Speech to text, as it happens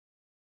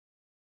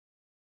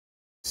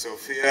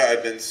Sophia.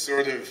 I've been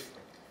sort of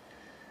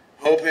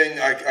hoping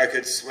I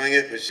could swing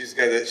it, but she's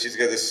got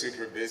a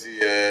super busy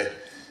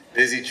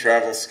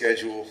travel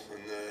schedule,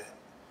 and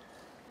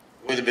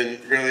would have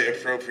been really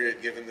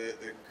appropriate given the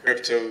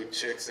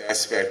CryptoChicks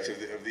aspect of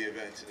the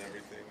event and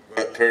everything.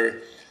 But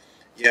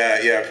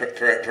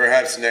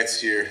perhaps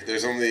next year.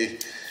 There's only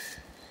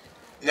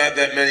not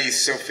that many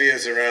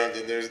Sophias around,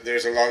 and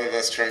there's a lot of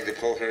us trying to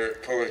pull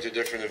her to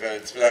different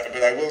events.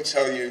 But I will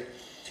tell you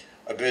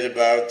a bit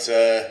about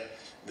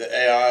the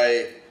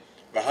AI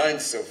behind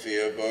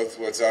Sophia, both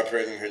what's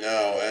operating her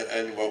now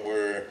and what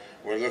we're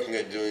looking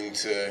at doing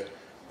to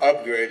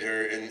upgrade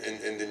her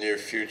in the near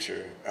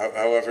future.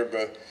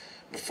 However,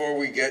 before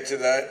we get to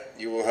that,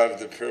 you will have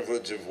the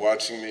privilege of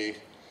watching me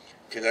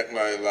connect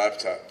my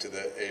laptop to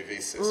the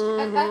AV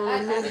system.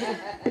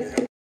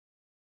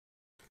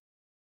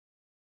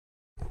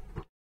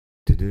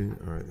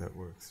 All right, that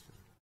works.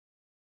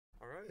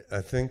 All right,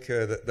 I think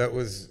that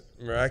was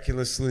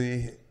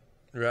miraculously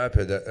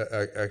rapid.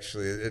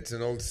 Actually, it's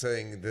an old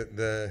saying that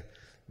the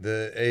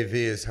AV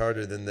is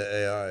harder than the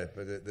AI,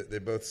 but they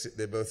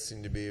both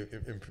seem to be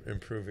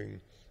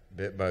improving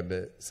bit by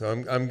bit. So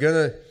I'm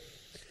gonna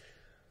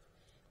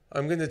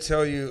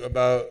tell you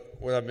about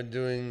what I've been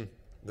doing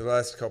the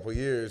last couple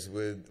years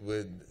with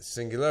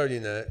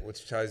SingularityNet,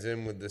 which ties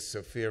in with the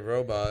Sophia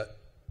robot,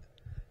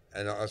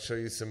 and I'll show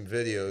you some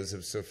videos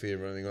of Sophia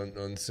running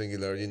on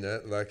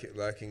SingularityNet,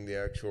 lacking the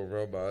actual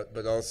robot,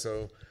 but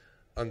also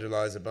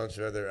underlies a bunch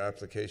of other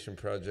application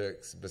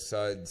projects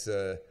besides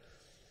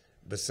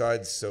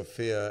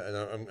Sophia, and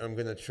I'm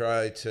going to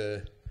try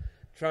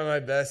my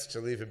best to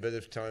leave a bit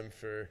of time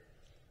for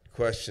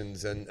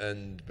questions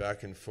and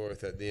back and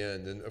forth at the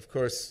end. And of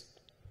course,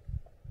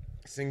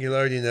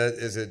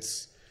 SingularityNet is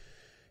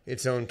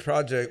its own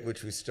project,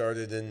 which we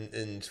started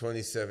in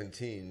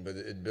 2017, but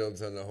it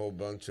builds on a whole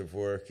bunch of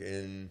work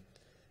in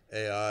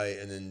AI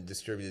and in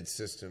distributed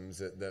systems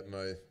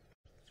that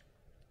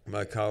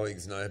my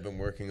colleagues and I have been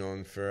working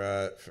on for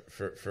a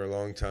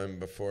long time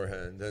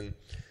beforehand. And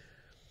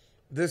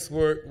this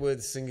work with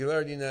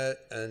SingularityNet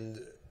and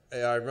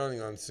AI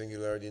running on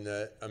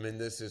SingularityNet, I mean,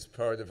 this is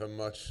part of a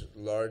much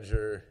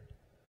larger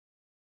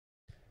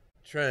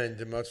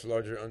trend, a much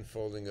larger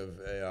unfolding of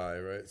AI,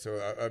 right?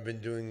 So I've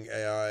been doing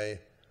AI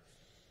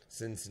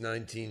since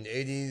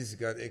 1980s,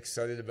 got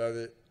excited about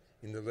it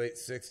in the late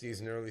 60s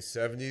and early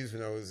 70s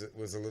when I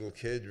was a little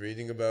kid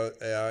reading about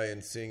AI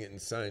and seeing it in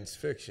science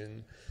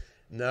fiction.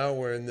 Now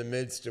we're in the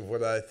midst of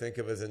what I think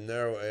of as a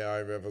narrow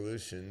AI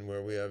revolution,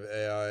 where we have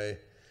AI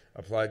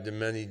applied to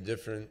many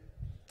different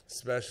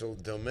special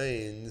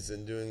domains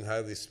and doing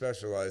highly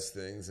specialized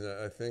things. And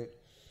I think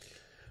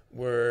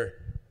we're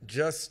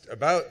just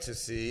about to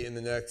see in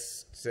the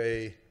next,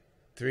 say,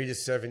 3 to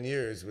 7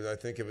 years what I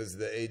think of as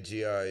the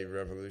AGI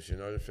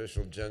revolution,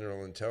 artificial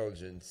general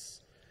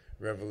intelligence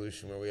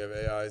revolution, where we have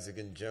AIs that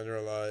can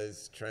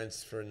generalize,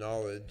 transfer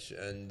knowledge,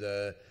 and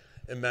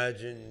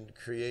imagine,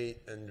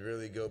 create, and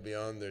really go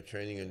beyond their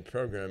training and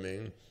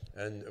programming.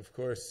 And of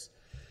course,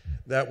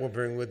 that will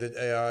bring with it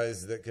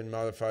AIs that can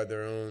modify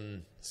their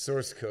own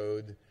source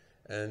code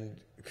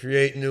and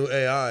create new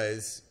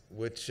AIs,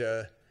 which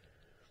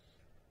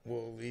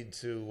will lead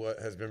to what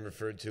has been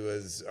referred to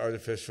as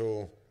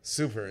artificial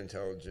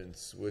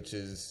superintelligence, which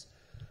is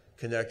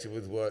connected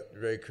with what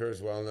Ray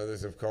Kurzweil and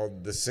others have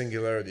called the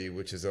singularity,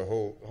 which is a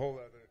whole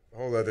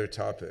other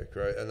topic,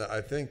 right? And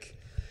I think,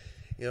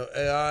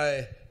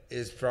 AI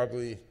is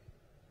probably,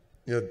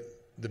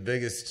 the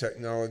biggest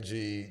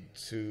technology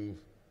to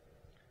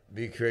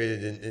be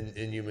created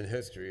in human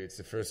history. It's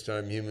the first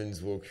time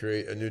humans will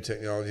create a new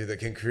technology that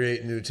can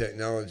create new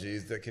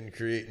technologies that can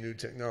create new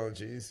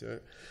technologies.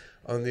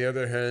 On the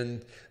other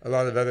hand, a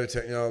lot of other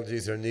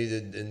technologies are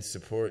needed in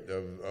support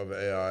of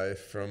AI,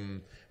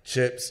 from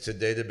chips to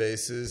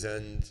databases,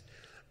 and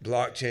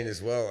blockchain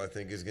as well, I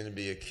think, is going to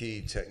be a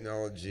key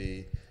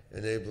technology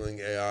enabling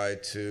AI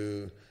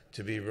to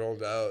be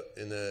rolled out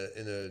in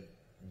a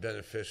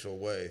beneficial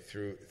way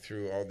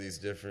through all these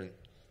different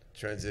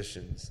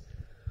transitions.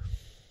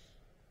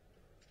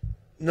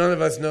 None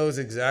of us knows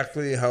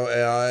exactly how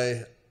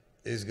AI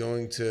is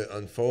going to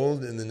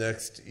unfold in the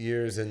next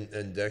years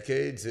and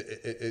decades.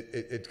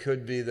 It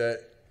could be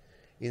that,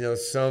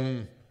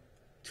 some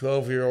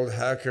 12-year-old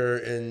hacker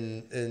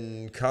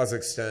in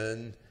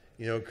Kazakhstan,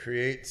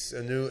 creates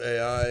a new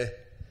AI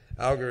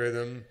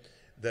algorithm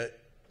that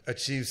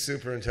achieves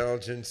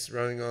superintelligence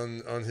running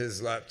on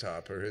his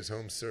laptop or his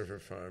home server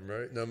farm,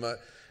 right? Now,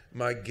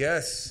 my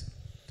guess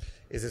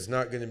is it's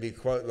not going to be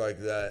quite like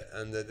that,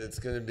 and that it's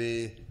going to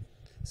be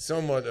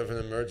somewhat of an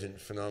emergent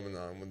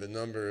phenomenon with a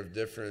number of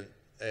different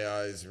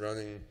AIs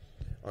running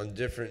on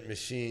different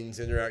machines,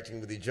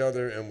 interacting with each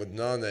other and with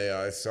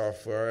non-AI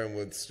software and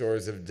with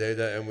stores of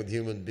data and with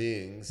human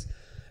beings.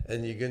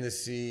 And you're going to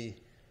see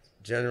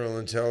general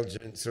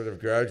intelligence sort of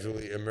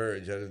gradually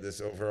emerge out of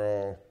this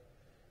overall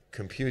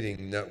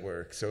computing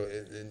network. So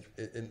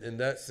in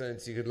that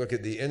sense, you could look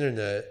at the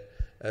internet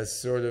as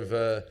sort of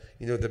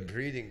the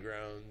breeding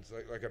grounds,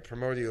 like a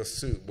primordial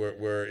soup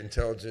where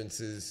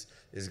intelligence is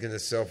going to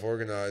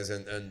self-organize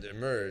and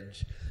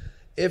emerge.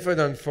 if it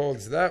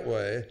unfolds that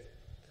way,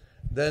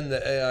 then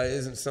the AI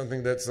isn't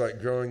something that's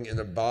like growing in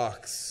a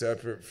box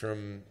separate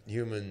from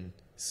human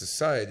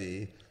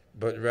society,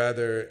 but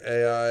rather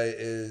AI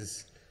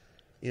is,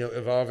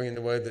 evolving in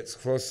a way that's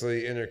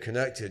closely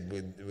interconnected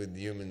with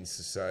human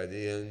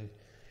society. And,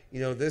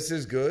 this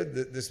is good.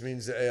 This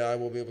means that AI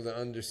will be able to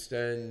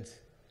understand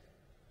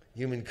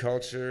human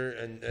culture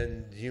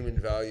and human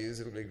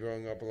values. It'll be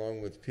growing up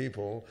along with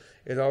people.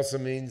 It also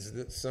means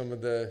that some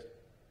of the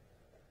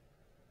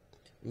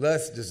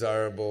less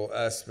desirable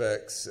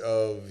aspects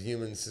of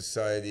human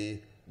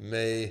society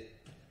may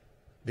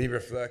be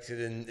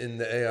reflected in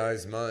the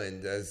AI's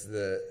mind as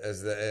the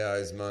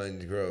AI's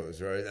mind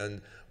grows, right?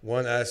 And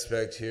one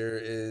aspect here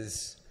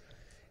is,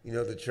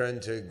 the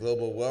trend to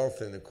global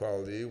wealth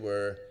inequality,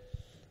 where,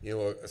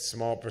 a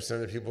small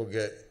percent of people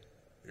get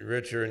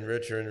richer and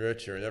richer and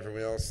richer, and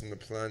everyone else on the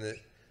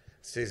planet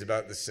stays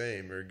about the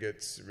same or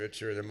gets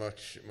richer at a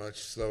much, much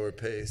slower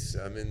pace.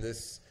 I mean,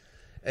 this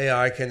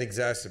AI can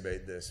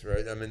exacerbate this,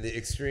 right? I mean, the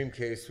extreme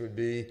case would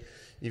be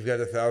you've got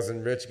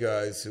 1,000 rich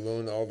guys who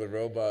own all the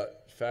robot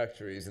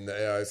factories, and the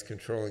AI is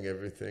controlling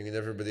everything, and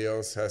everybody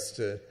else has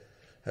to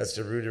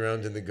root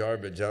around in the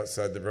garbage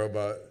outside the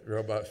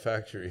robot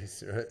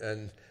factories, right?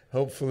 And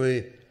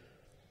hopefully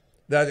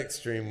that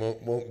extreme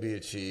won't be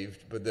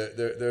achieved, but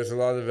there's a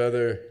lot of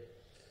other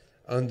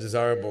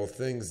undesirable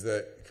things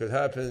that could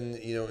happen.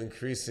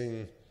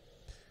 Increasing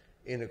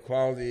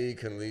inequality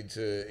can lead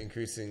to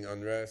increasing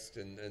unrest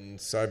and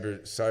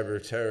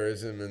cyber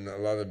terrorism and a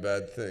lot of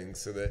bad things.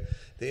 So the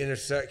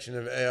intersection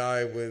of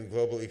AI with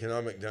global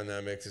economic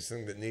dynamics is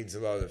something that needs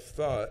a lot of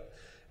thought.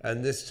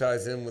 And this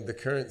ties in with the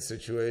current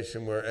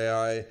situation where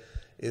AI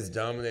is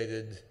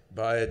dominated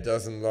by a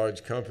dozen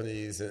large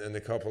companies and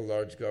a couple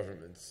large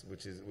governments,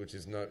 which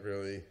is not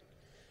really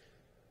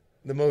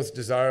the most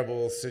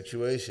desirable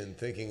situation,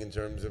 thinking in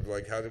terms of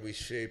like, how do we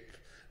shape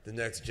the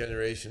next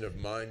generation of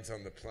minds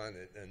on the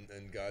planet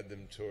and guide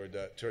them toward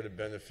a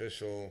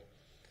beneficial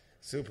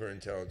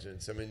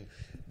superintelligence. I mean,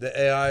 the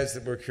AIs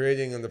that we're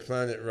creating on the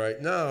planet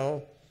right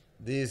now,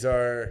 these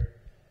are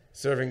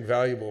serving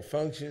valuable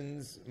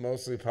functions,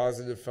 mostly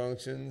positive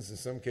functions, in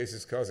some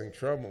cases causing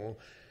trouble.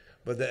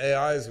 But the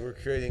AIs we're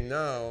creating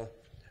now,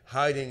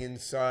 hiding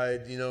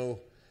inside,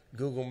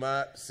 Google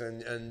Maps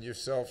and your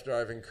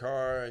self-driving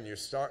car and your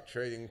stock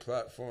trading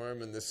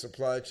platform and the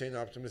supply chain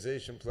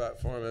optimization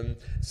platform and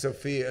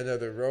Sophia and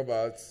other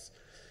robots,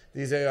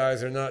 these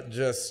AIs are not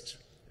just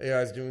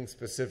AIs doing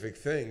specific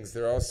things.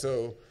 They're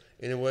also,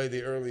 in a way,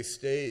 the early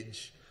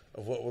stage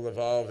of what will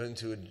evolve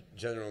into a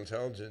general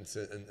intelligence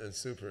and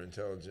super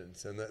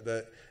intelligence. And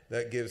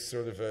that gives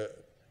sort of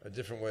a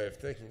different way of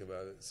thinking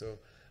about it. So,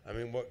 I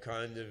mean, what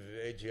kind of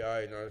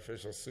AGI and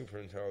artificial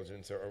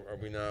superintelligence are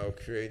we now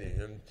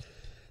creating? And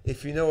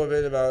if you know a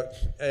bit about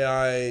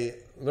AI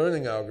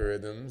learning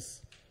algorithms,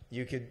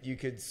 you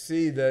could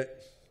see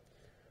that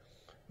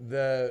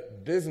the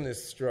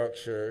business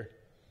structure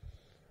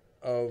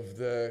of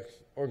the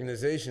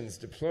organizations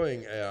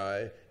deploying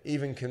AI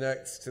even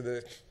connects to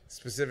the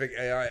specific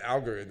AI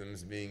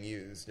algorithms being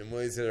used in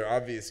ways that are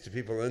obvious to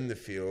people in the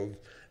field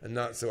and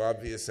not so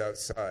obvious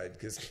outside.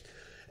 Because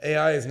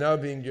AI is now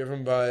being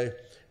driven by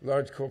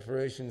large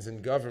corporations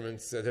and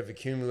governments that have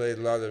accumulated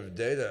a lot of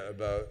data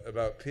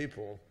about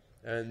people.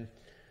 And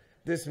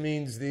this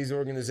means these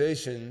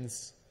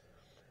organizations,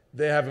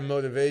 they have a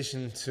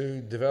motivation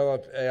to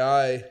develop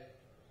AI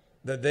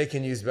that they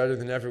can use better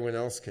than everyone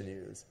else can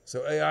use.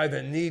 So AI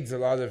that needs a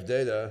lot of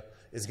data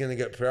is going to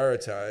get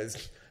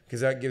prioritized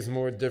because that gives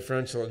more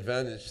differential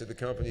advantage to the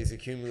companies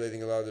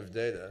accumulating a lot of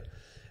data.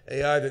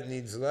 AI that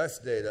needs less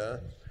data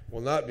will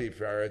not be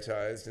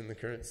prioritized in the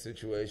current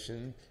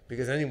situation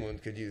because anyone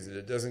could use it.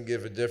 It doesn't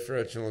give a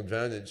differential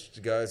advantage to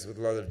guys with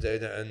a lot of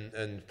data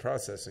and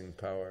processing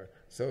power.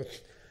 So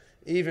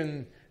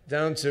even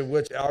down to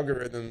which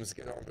algorithms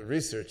get all the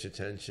research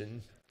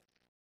attention,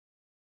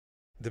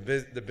 the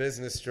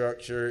business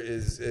structure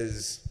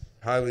is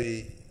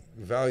highly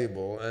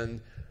valuable.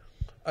 And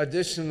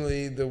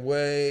additionally, the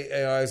way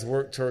AIs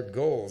work toward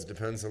goals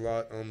depends a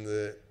lot on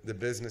the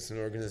business and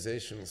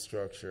organizational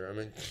structure. I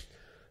mean,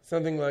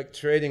 something like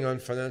trading on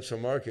financial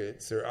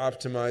markets or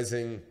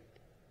optimizing,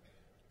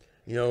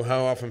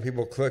 how often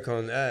people click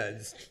on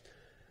ads.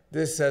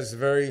 This has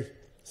very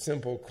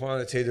simple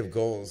quantitative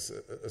goals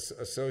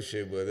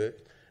associated with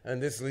it. And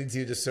this leads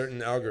you to certain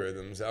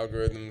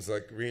algorithms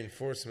like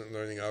reinforcement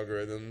learning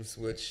algorithms,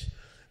 which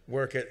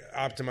work at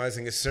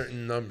optimizing a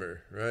certain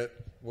number, right?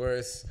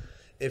 Whereas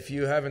if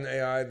you have an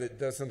AI that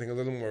does something a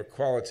little more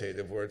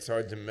qualitative, where it's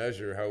hard to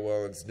measure how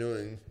well it's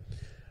doing,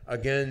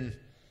 again,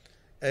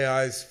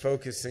 AI is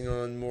focusing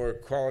on more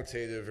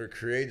qualitative or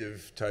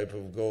creative type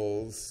of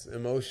goals,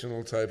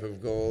 emotional type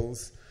of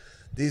goals.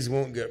 These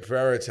won't get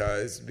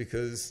prioritized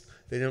because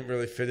they don't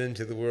really fit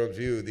into the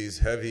worldview of these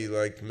heavy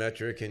like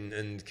metric and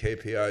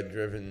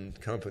KPI-driven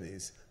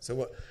companies.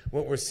 So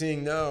what we're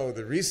seeing now,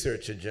 the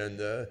research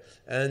agenda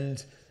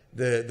and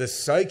the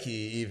psyche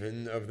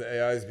even of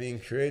the AIs being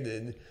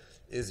created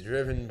is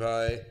driven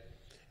by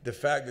the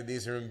fact that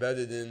these are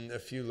embedded in a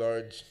few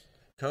large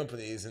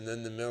companies and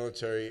then the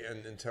military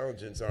and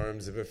intelligence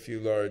arms of a few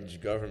large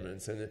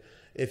governments. And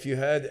if you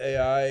had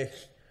AI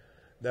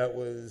that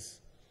was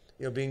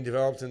being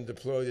developed and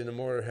deployed in a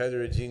more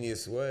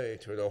heterogeneous way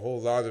toward a whole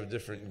lot of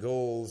different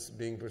goals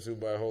being pursued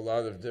by a whole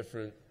lot of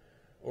different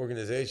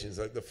organizations,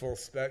 like the full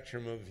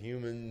spectrum of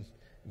human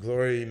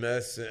glory,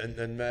 mess,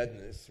 and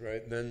madness,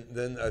 right?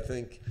 Then I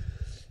think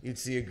you'd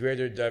see a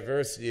greater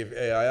diversity of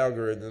AI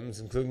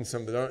algorithms, including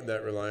some that aren't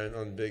that reliant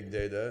on big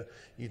data.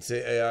 You'd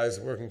say AI is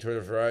working toward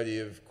a variety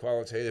of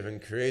qualitative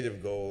and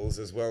creative goals,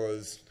 as well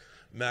as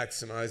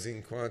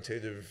maximizing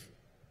quantitative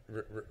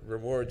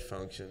reward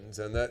functions.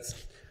 And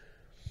that's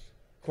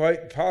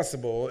quite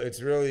possible.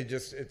 It's really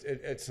just,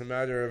 it's a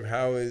matter of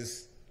how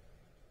is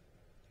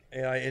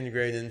AI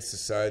integrated in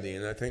society.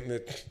 And I think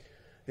that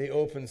the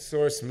open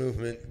source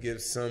movement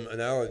gives some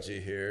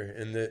analogy here,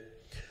 in that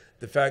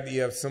the fact that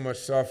you have so much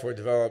software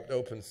developed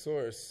open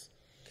source,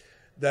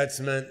 that's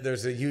meant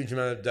there's a huge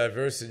amount of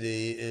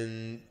diversity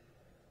in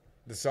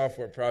the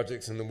software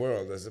projects in the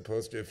world, as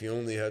opposed to if you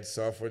only had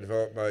software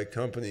developed by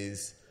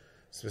companies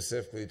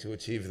specifically to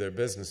achieve their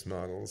business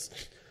models.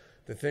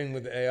 The thing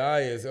with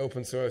AI is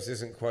open source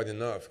isn't quite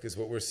enough, because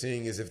what we're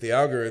seeing is if the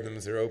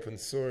algorithms are open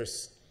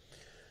source,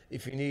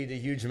 if you need a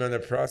huge amount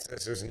of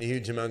processors and a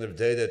huge amount of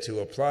data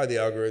to apply the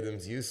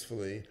algorithms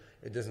usefully,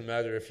 it doesn't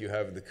matter if you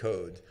have the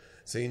code.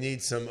 So you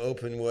need some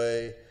open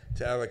way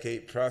to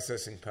allocate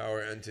processing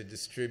power and to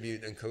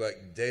distribute and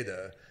collect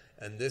data.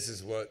 And this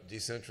is what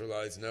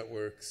decentralized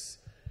networks,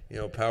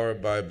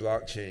 powered by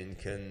blockchain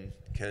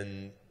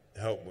can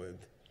help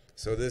with.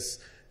 So this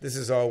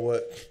is all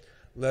what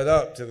led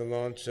up to the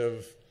launch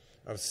of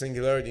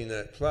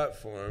SingularityNet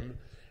platform,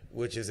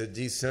 which is a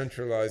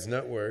decentralized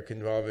network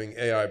involving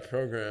AI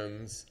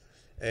programs,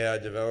 AI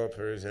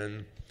developers,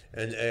 and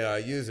AI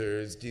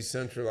users.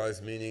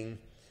 Decentralized meaning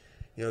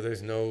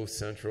there's no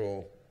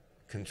central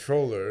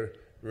controller.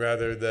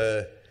 Rather,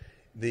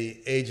 the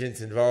agents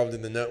involved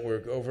in the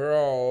network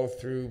overall,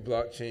 through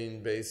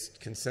blockchain-based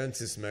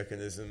consensus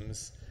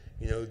mechanisms,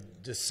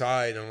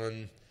 decide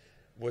on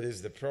what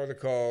is the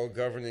protocol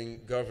governing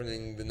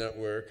the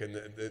network, and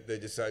they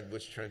decide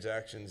which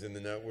transactions in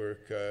the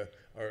network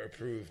are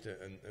approved,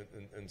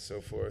 and so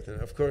forth. And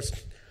of course,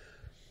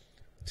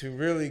 to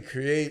really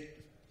create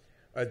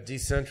a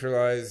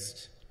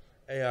decentralized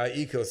AI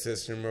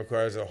ecosystem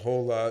requires a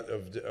whole lot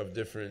of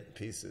different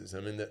pieces.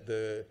 I mean,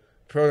 the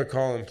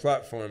protocol and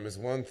platform is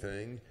one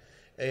thing.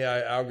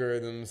 AI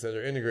algorithms that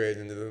are integrated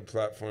into the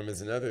platform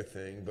is another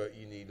thing, but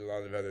you need a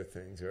lot of other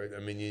things, right? I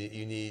mean,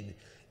 you need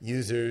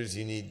users,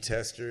 you need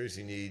testers,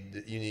 you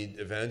need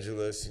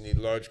evangelists, you need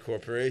large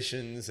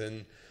corporations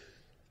and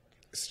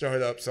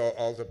startups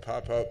all to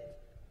pop up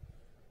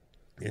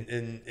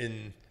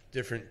in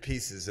different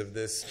pieces of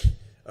this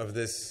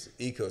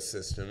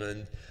ecosystem.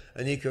 And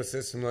an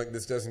ecosystem like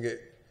this doesn't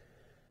get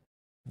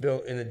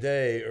built in a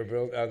day or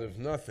built out of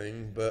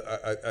nothing, but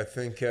I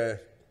think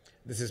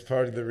this is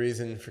part of the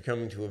reason for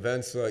coming to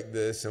events like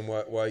this, and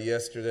why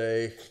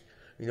yesterday,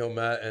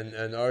 Matt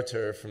and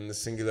Artur from the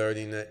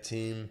SingularityNet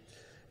team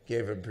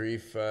gave a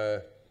brief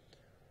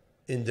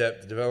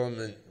in-depth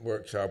development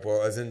workshop,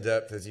 well, as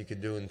in-depth as you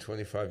could do in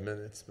 25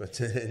 minutes, but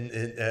in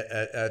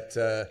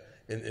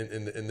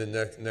the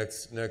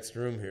next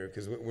room here,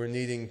 because we're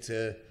needing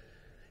to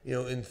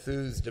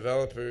enthuse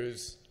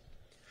developers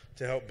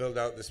to help build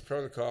out this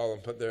protocol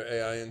and put their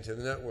AI into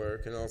the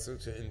network, and also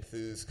to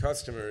enthuse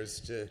customers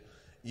to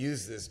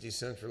use this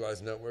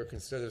decentralized network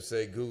instead of,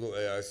 say, Google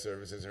AI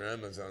services or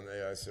Amazon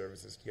AI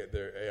services to get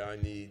their AI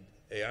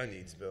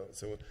needs built.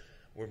 So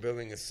we're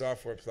building a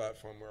software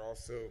platform. We're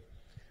also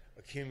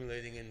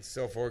accumulating and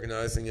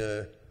self-organizing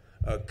a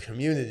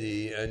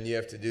community, and you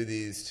have to do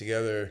these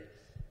together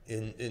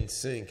in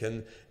sync.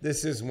 And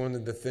this is one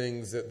of the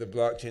things that the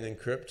blockchain and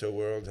crypto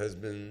world has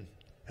been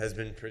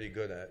pretty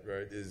good at,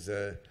 right? Is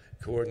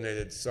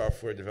coordinated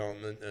software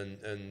development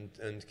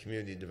and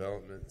community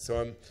development.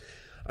 So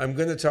I'm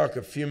going to talk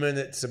a few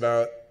minutes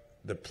about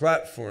the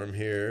platform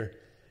here,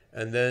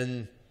 and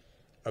then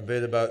a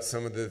bit about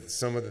some of the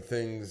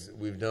things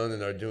we've done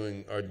and are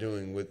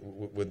doing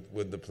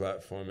with the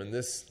platform. And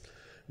this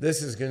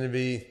is going to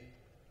be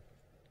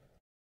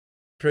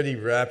pretty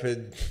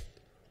rapid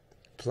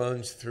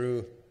plunge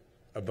through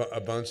a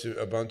bunch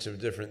of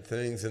different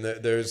things, and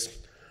there's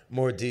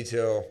more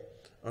detail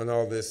on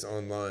all this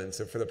online.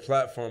 So for the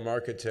platform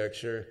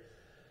architecture,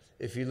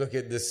 if you look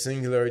at the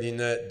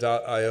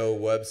SingularityNet.io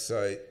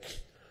website,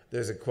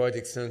 there's a quite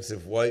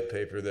extensive white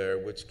paper there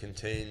which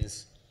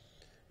contains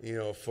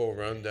a full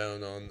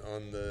rundown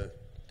on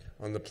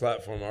the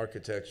platform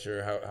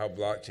architecture, how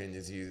blockchain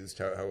is used,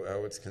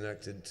 how it's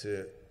connected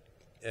to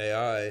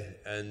AI,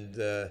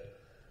 and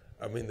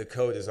I mean, the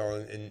code is all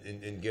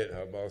in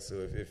GitHub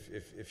also,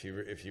 if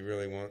you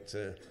really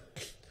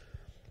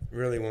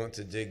want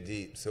to dig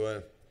deep. So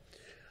a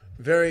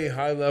very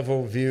high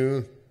level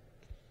view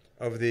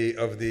of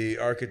the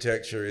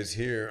architecture is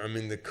here. I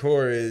mean, the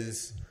core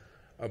is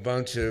a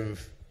bunch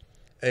of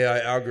AI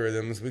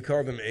algorithms. We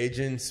call them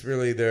agents.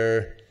 Really,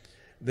 they're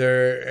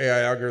They're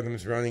AI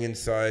algorithms running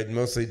inside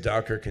mostly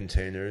Docker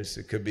containers.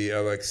 It could be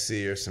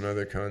LXC or some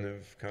other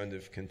kind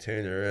of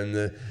container. And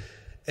the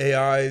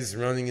AIs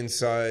running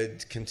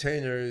inside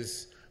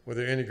containers where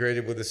they're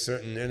integrated with a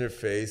certain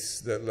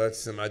interface that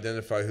lets them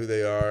identify who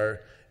they are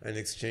and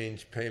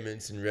exchange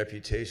payments and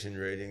reputation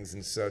ratings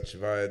and such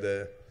via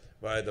the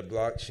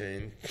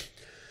blockchain.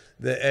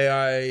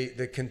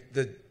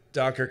 The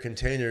Docker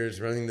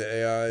containers running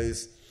the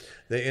AIs,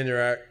 they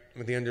interact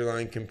with the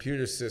underlying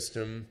computer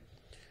system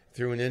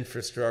through an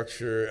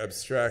infrastructure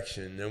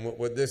abstraction. And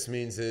what this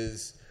means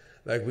is,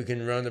 like, we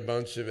can run a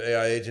bunch of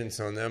AI agents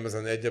on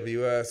Amazon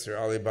AWS or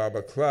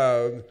Alibaba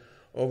Cloud,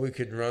 or we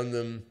could run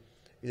them,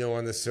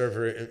 on the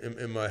server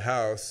in my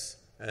house.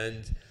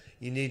 And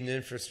you need an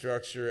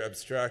infrastructure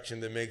abstraction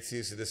that makes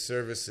use of the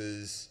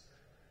services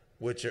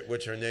which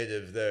are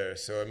native there.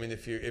 So I mean,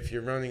 if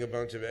you're running a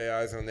bunch of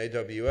AIs on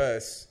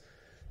AWS,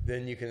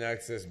 then you can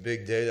access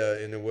big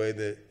data in a way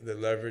that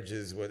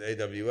leverages what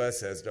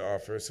AWS has to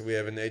offer. So we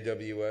have an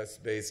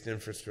AWS-based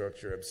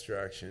infrastructure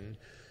abstraction,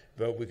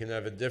 but we can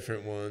have a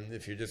different one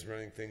if you're just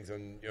running things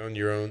on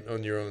your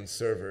own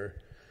server,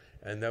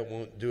 and that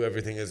won't do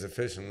everything as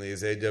efficiently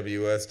as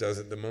AWS does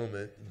at the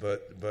moment.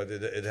 But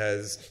it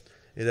has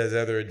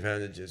other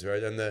advantages,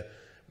 right? And the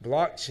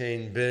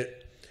blockchain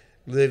bit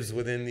lives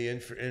within the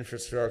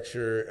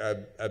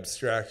infrastructure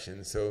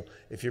abstraction. So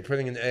if you're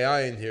putting an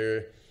AI in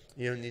here,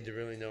 you don't need to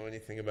really know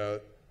anything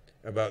about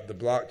the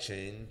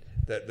blockchain.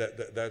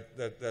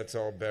 That's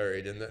all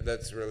buried, and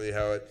that's really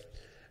how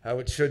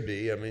it should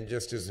be. I mean,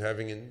 just as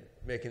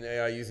making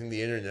AI using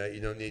the internet,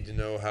 you don't need to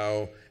know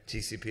how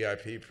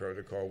TCP/IP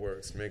protocol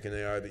works. Make an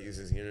AI that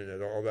uses the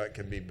internet, all that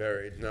can be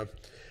buried. Now,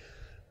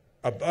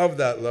 above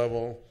that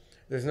level,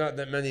 there's not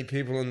that many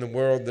people in the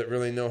world that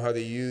really know how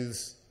to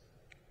use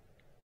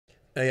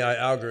AI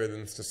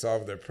algorithms to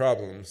solve their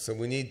problems. So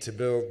we need to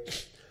build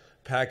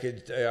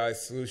packaged AI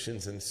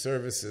solutions and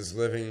services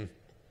living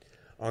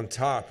on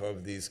top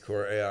of these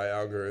core AI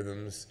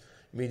algorithms,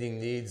 meeting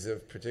needs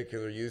of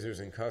particular users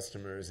and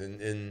customers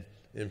in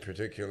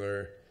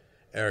particular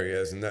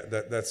areas. And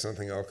that's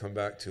something I'll come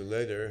back to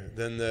later.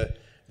 Then the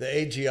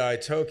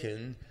AGI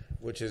token,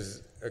 which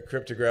is a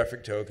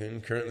cryptographic token,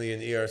 currently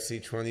an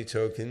ERC20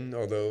 token,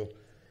 although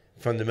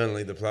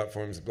fundamentally the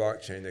platform's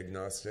blockchain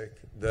agnostic.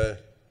 The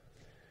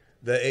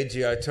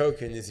AGI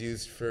token is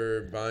used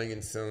for buying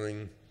and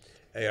selling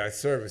AI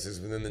services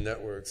within the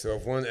network. So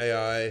if one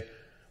AI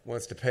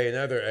wants to pay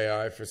another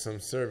AI for some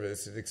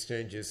service, it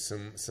exchanges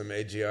some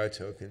AGI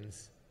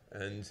tokens.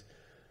 And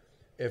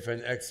if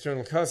an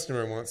external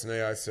customer wants an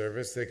AI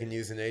service, they can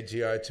use an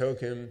AGI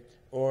token,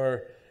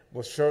 or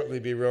we'll shortly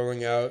be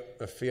rolling out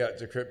a fiat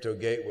to crypto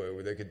gateway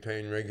where they could pay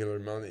in regular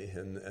money,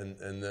 and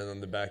then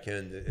on the back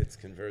end it's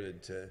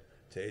converted to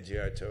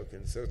AGI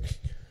tokens. So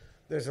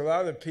there's a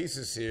lot of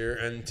pieces here,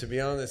 and to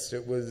be honest,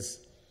 it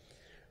was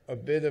a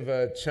bit of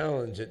a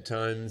challenge at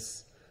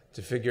times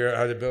to figure out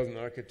how to build an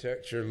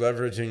architecture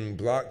leveraging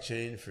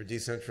blockchain for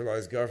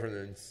decentralized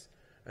governance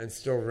and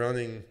still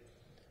running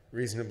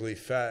reasonably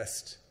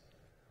fast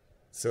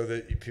so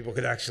that people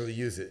could actually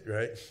use it,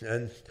 right?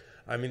 And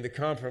I mean, the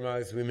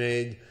compromise we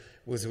made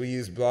was we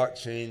use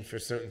blockchain for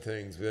certain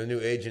things. When a new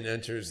agent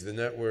enters the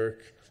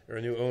network, or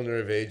a new owner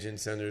of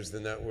agents enters the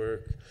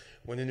network,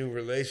 when a new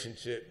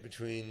relationship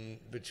between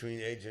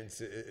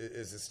agents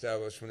is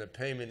established, when a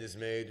payment is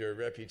made or a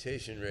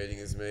reputation rating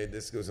is made,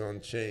 this goes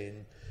on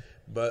chain.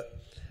 But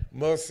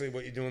mostly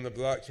what you do on the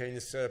blockchain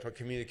is set up a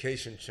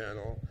communication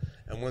channel,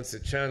 and once the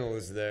channel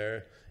is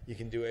there, you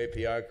can do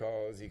API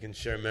calls, you can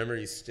share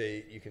memory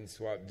state, you can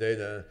swap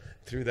data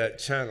through that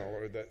channel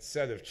or that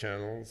set of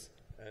channels,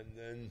 and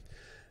then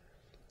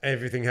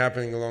everything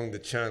happening along the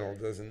channel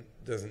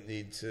doesn't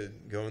need to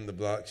go in the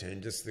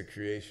blockchain. Just the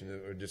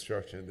creation or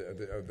destruction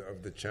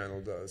of the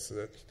channel does. So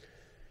that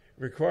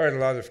required a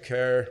lot of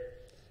care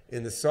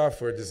in the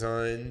software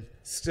design.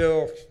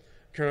 Still,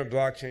 current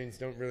blockchains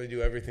don't really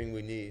do everything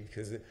we need,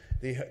 because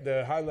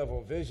the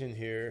high-level vision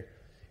here,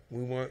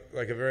 we want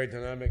like a very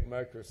dynamic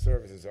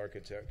microservices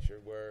architecture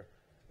where,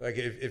 like,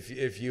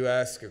 if you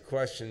ask a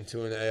question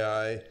to an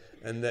AI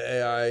and the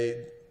AI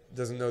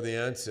doesn't know the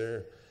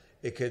answer,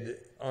 it could,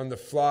 on the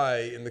fly,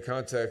 in the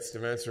context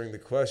of answering the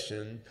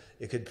question,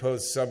 it could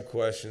pose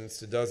sub-questions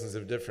to dozens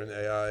of different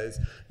AIs.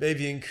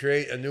 Maybe you can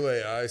create a new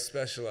AI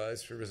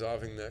specialized for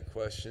resolving that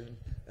question.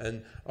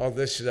 And all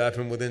this should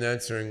happen within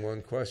answering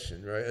one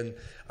question, right? And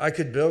I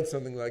could build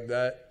something like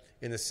that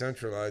in a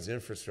centralized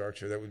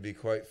infrastructure that would be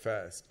quite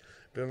fast.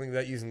 Building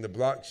that using the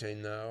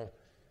blockchain now,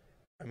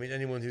 I mean,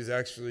 anyone who's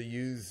actually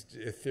used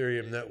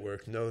Ethereum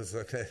network knows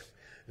that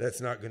that's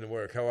not going to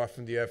work. How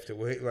often do you have to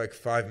wait like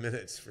 5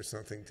 minutes for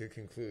something to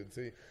conclude?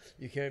 So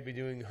you can't be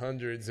doing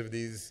hundreds of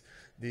these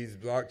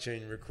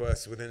blockchain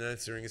requests within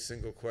answering a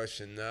single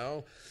question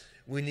now.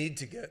 We need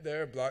to get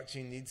there.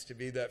 Blockchain needs to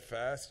be that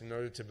fast in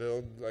order to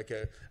build like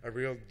a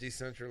real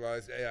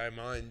decentralized AI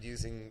mind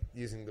using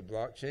the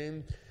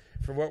blockchain.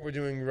 For what we're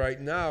doing right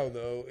now,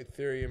 though,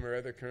 Ethereum or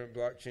other current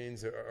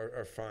blockchains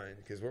are fine,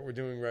 because what we're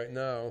doing right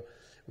now,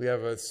 we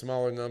have a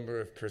smaller number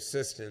of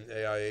persistent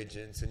AI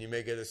agents, and you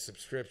may get a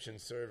subscription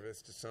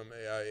service to some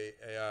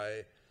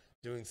AI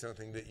doing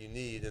something that you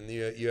need, and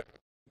you have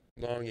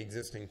a long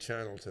existing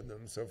channel to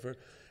them. So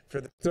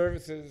for the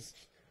services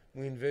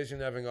we envision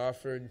having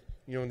offered,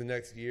 in the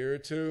next year or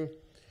two,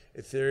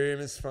 Ethereum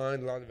is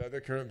fine. A lot of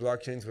other current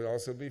blockchains would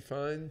also be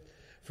fine.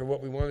 For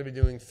what we want to be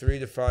doing 3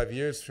 to 5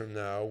 years from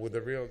now, with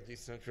a real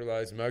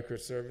decentralized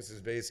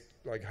microservices-based,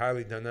 like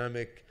highly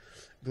dynamic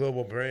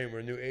global brain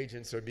where new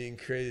agents are being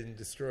created and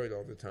destroyed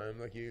all the time.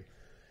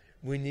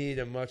 We need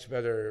a much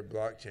better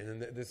blockchain,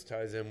 and this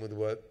ties in with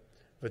what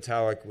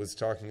Vitalik was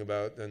talking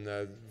about and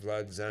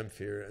Vlad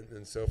Zamfir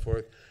and so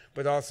forth,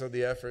 but also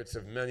the efforts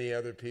of many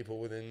other people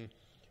within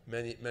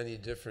many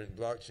different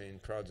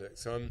blockchain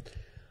projects. So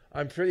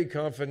I'm pretty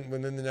confident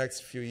within the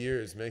next few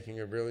years making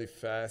a really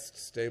fast,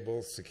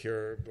 stable,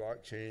 secure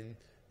blockchain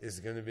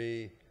is going to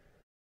be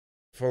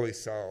fully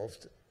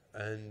solved,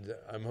 and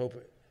I'm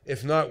hoping.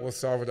 If not, we'll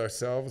solve it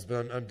ourselves.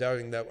 But I'm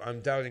doubting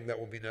that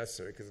will be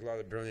necessary, because a lot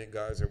of brilliant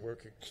guys are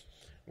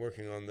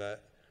working on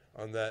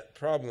that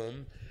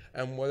problem.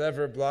 And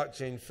whatever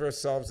blockchain first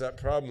solves that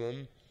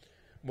problem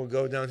will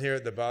go down here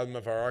at the bottom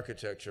of our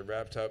architecture,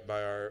 wrapped up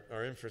by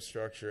our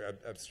infrastructure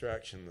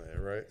abstraction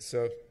layer, right?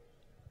 So,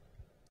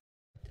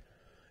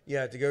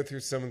 yeah, to go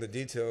through some of the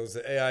details,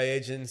 the AI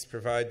agents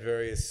provide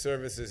various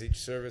services. Each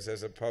service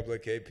has a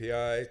public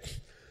API,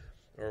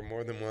 or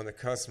more than one. The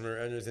customer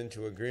enters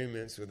into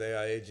agreements with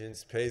AI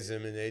agents, pays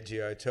them in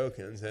AGI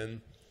tokens,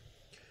 and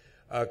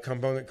a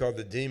component called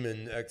the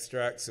daemon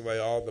extracts away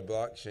all the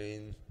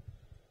blockchain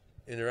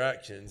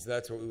interactions.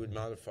 That's what we would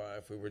modify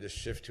if we were to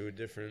shift to a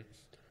different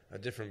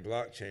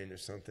blockchain or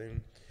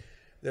something.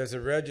 There's a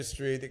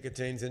registry that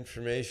contains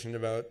information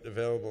about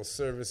available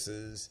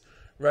services.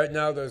 Right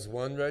now, there's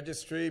one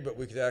registry, but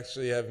we could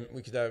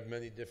have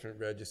many different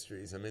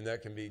registries. I mean,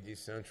 that can be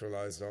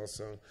decentralized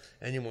also.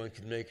 Anyone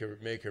could make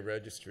a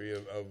registry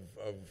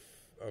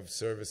of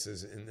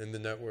services in the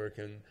network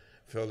and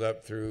filled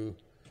up through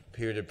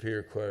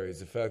peer-to-peer queries.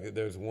 The fact that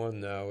there's one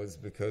now is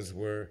because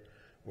we're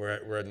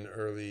at an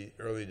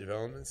early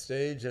development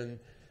stage, and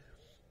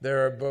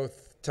there are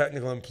both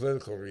technical and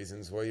political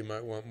reasons why you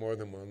might want more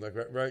than one. Like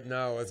right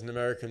now, as an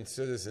American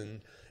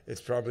citizen, it's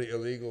probably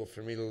illegal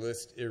for me to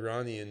list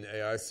Iranian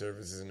AI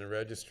services in a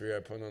registry I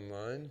put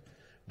online,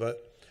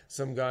 but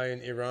some guy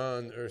in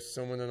Iran or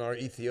someone on our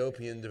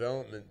Ethiopian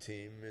development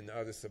team in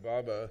Addis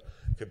Ababa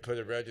could put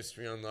a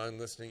registry online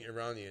listing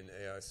Iranian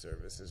AI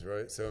services,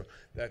 right? So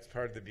that's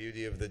part of the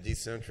beauty of the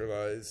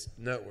decentralized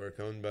network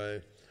owned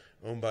by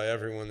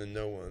everyone and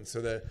no one.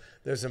 So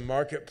there's a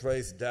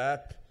marketplace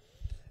DApp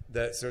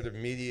that sort of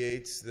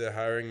mediates the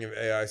hiring of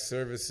AI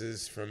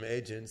services from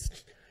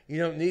agents. You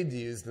don't need to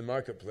use the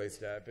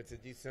marketplace app. It's a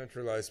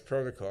decentralized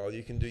protocol.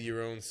 You can do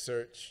your own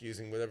search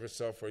using whatever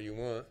software you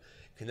want,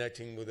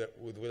 connecting with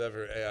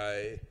whatever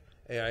AI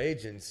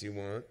agents you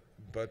want.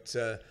 But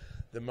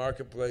the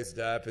marketplace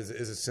app is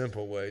a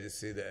simple way to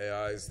see the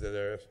AIs that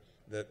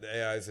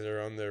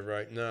are on there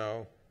right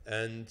now,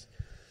 and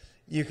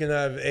you can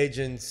have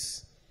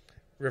agents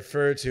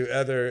refer to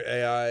other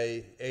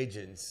AI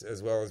agents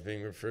as well as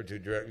being referred to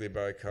directly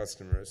by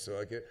customers. So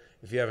like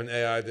if you have an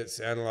AI that's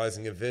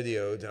analyzing a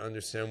video to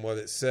understand what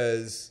it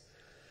says,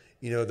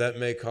 that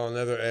may call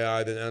another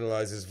AI that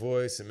analyzes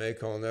voice. It may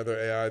call another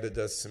AI that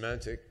does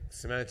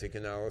semantic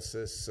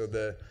analysis. So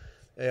the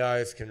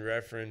AIs can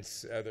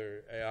reference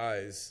other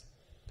AIs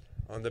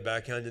on the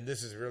back end. And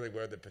this is really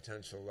where the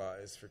potential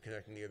lies for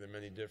connecting together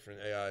many different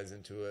AIs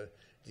into a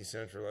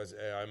decentralized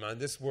AI mind.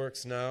 This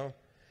works now.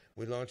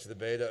 We launched the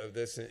beta of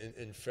this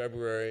in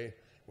February.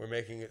 We're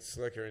making it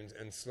slicker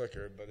and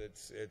slicker, but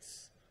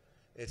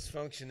it's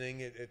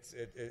functioning.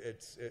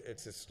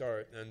 It's a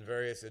start, and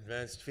various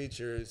advanced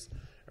features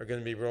are going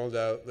to be rolled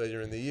out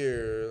later in the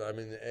year. I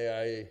mean, the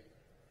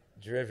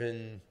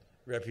AI-driven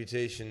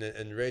reputation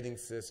and rating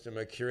system,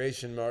 a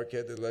curation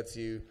market that lets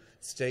you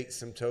stake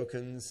some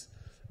tokens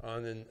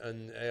on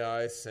an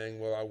AI, saying,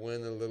 well, I'll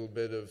win a little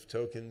bit of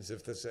tokens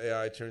if this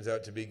AI turns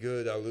out to be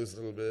good. I'll lose a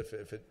little bit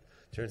if it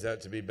turns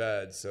out to be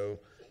bad. So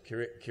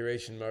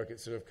curation market,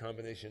 sort of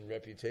combination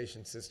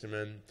reputation system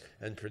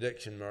and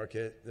prediction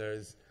market.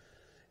 There's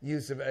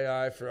use of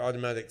AI for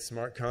automatic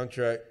smart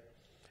contract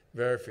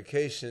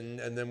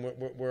verification. And then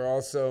we're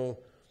also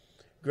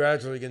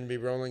gradually going to be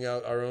rolling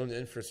out our own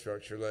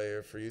infrastructure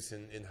layer for use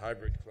in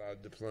hybrid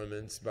cloud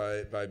deployments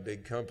by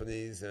big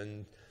companies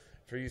and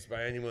for use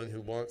by anyone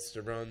who wants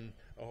to run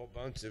a whole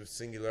bunch of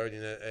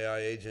SingularityNet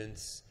AI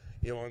agents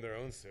on their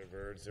own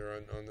servers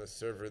or on the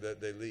server that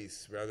they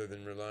lease, rather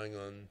than relying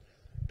on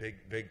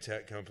big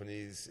tech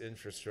companies'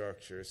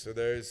 infrastructure. So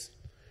there's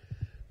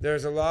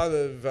a lot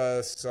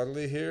of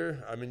subtlety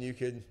here. I mean, you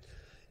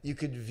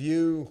could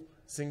view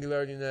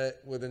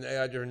SingularityNet with an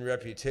AI-driven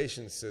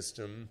reputation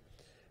system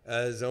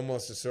as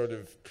almost a sort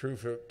of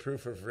proof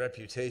of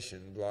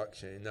reputation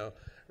blockchain. Now,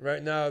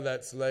 right now,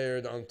 that's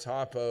layered on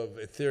top of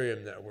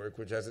Ethereum network,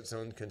 which has its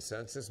own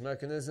consensus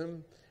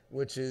mechanism,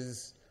 which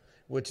is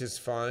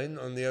fine.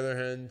 On the other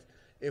hand,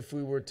 if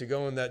we were to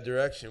go in that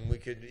direction, we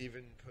could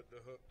even put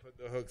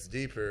the hooks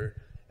deeper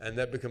And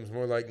that becomes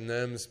more like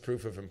NEM's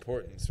proof of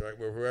importance, right?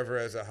 Where whoever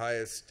has the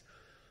highest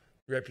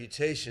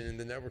reputation in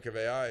the network of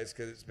AIs,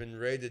 because it's been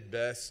rated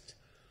best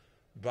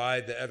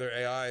by the other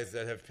AIs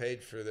that have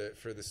paid for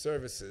the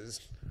services.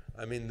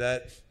 I mean,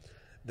 that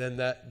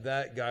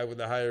guy with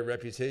the higher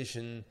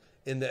reputation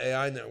in the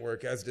AI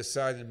network, as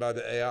decided by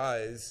the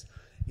AIs,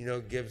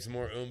 gives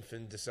more oomph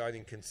in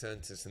deciding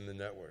consensus in the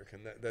network,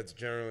 and that's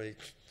generally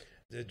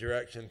the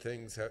direction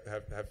things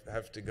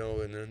have to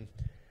go in. And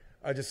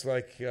I just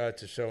like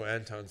to show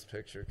Anton's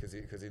picture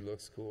because he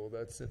looks cool.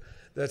 That's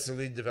the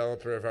lead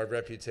developer of our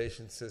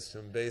reputation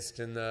system, based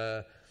in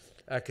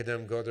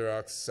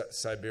Akademgorodok,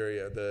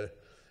 Siberia,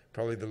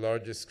 probably the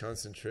largest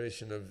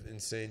concentration of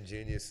insane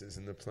geniuses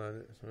in the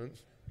planet. Right?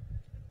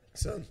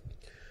 So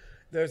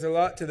there's a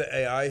lot to the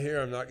AI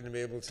here I'm not going to be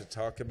able to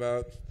talk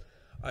about.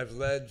 I've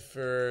led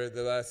for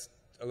the last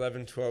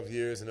 11, 12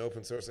 years an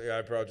open source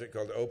AI project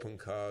called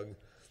OpenCog,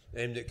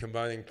 aimed at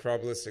combining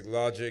probabilistic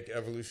logic,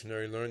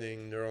 evolutionary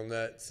learning, neural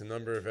nets, a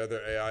number of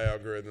other AI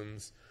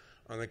algorithms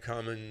on a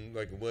common,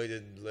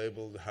 weighted,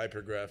 labeled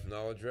hypergraph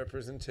knowledge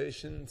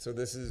representation. So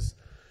this is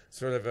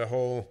sort of a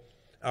whole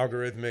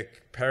algorithmic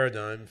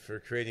paradigm for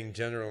creating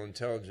general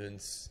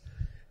intelligence,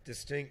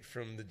 distinct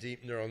from the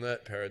deep neural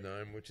net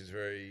paradigm, which is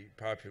very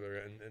popular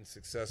and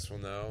successful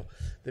now.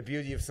 The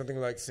beauty of something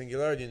like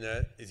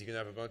SingularityNet is you can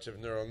have a bunch of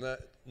neural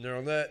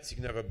nets, you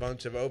can have a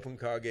bunch of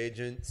OpenCog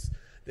agents.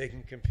 They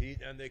can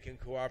compete and they can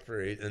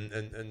cooperate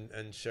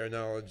and share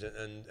knowledge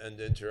and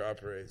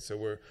interoperate.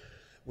 So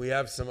we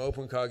have some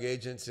OpenCog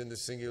agents in the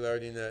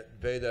SingularityNet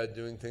beta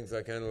doing things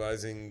like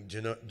analyzing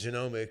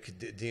genomic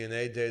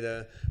DNA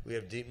data. We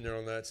have deep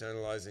neural nets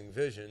analyzing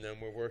vision,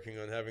 and we're working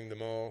on having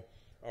them all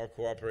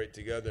cooperate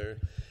together.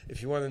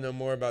 If you want to know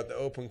more about the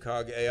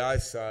OpenCog AI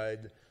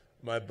side,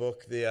 my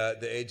book, the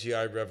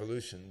AGI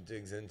Revolution,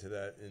 digs into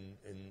that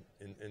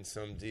in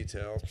some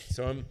detail.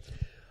 So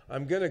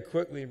I'm going to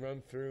quickly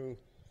run through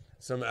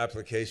some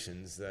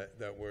applications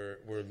that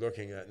we're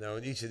looking at now,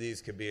 and each of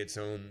these could be its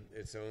own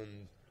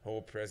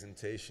whole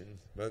presentation.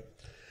 But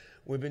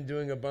we've been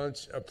doing a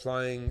bunch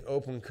applying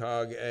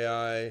OpenCog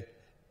AI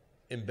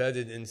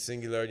embedded in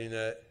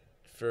SingularityNet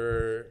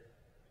for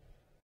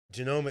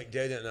genomic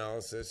data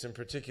analysis. In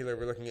particular,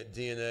 we're looking at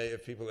DNA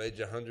of people aged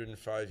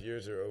 105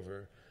 years or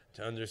over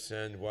to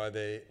understand why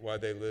they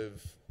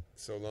live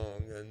so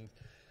long. And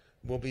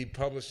we'll be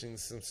publishing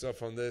some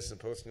stuff on this and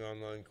posting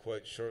online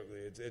quite shortly.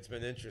 It's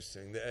been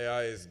interesting. The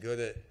AI is good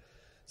at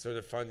sort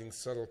of finding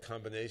subtle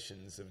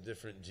combinations of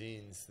different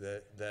genes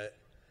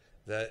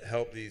that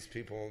help these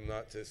people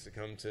not to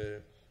succumb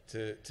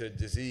to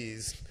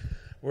disease.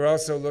 We're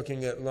also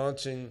looking at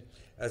launching,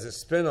 as a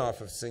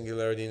spin-off of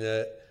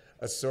SingularityNet,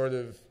 a sort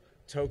of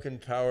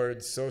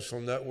token-powered social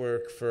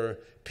network for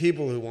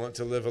people who want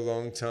to live a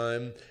long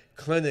time,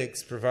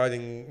 clinics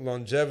providing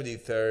longevity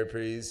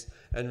therapies,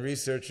 and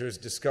researchers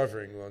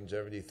discovering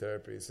longevity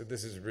therapies. So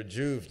this is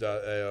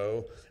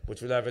Rejuve.io,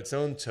 which would have its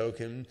own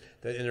token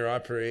that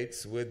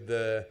interoperates with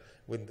the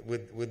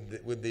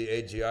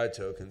AGI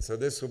token. So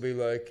this will be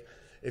like,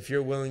 if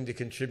you're willing to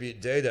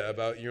contribute data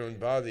about your own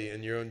body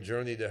and your own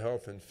journey to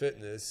health and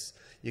fitness,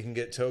 you can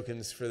get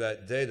tokens for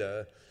that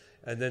data,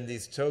 and then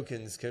these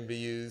tokens can be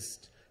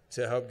used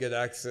to help get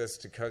access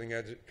to cutting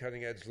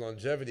edge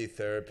longevity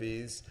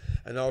therapies,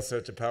 and also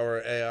to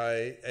power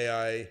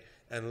AI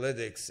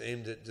analytics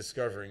aimed at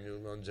discovering new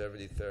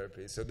longevity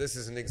therapies. So this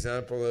is an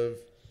example of,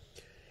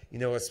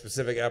 a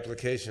specific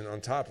application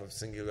on top of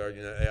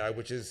SingularityNet AI,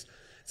 which is,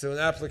 so an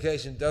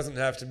application doesn't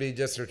have to be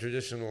just a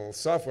traditional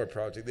software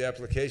project. The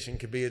application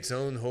could be its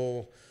own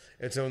whole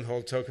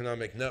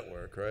tokenomic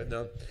network, right?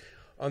 Now,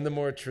 on the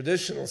more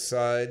traditional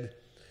side,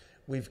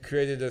 we've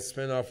created a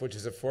spin-off, which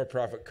is a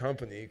for-profit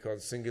company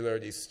called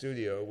Singularity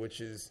Studio,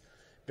 which is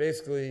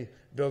basically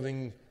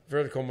building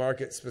vertical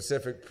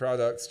market-specific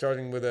products,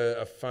 starting with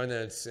a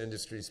finance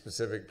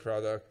industry-specific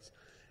product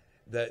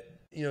that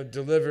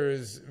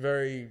delivers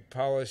very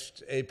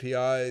polished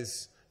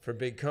APIs for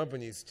big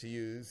companies to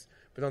use.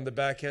 But on the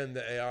back end,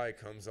 the AI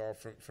comes all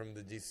from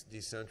the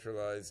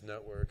decentralized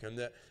network, and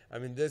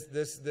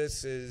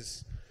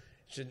this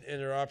should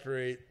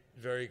interoperate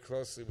very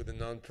closely with the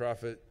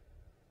nonprofit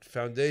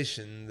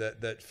foundation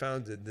that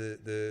founded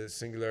the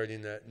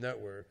SingularityNet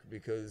network,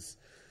 because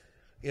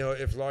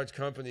if large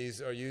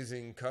companies are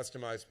using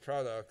customized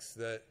products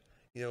that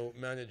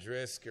manage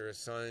risk or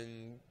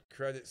assign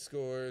credit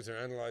scores or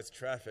analyze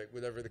traffic,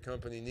 whatever the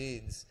company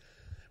needs,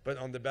 but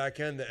on the back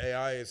end the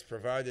AI is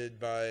provided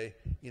by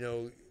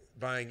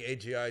buying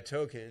AGI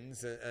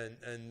tokens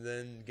and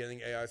then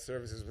getting AI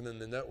services within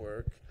the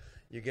network,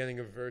 you're getting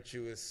a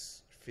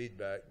virtuous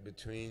feedback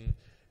between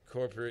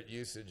corporate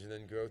usage and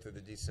then growth of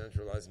the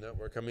decentralized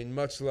network. I mean,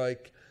 much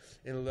like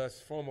in a less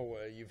formal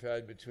way you've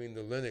had between the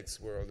Linux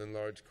world and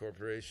large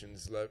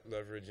corporations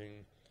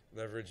leveraging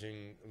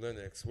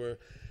Linux.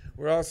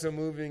 We're also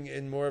moving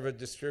in more of a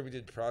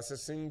distributed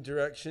processing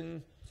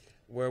direction,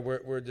 where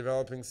we're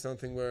developing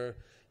something where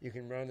you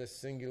can run a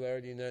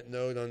SingularityNet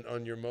node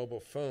on your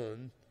mobile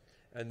phone,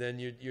 and then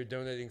you're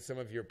donating some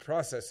of your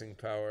processing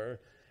power,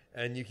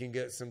 and you can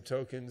get some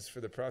tokens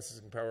for the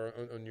processing power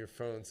on your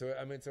phone. So,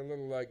 I mean, it's a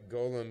little like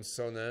Golem,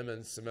 Sonem,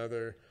 and some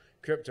other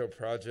crypto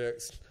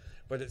projects,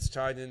 but it's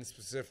tied in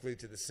specifically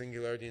to the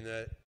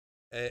SingularityNet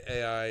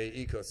AI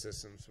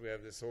ecosystem. So we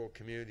have this whole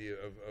community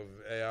of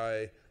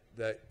AI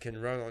that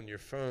can run on your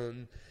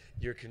phone.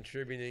 You're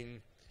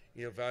contributing,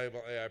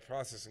 valuable AI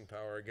processing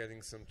power,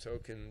 getting some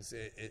tokens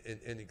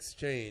in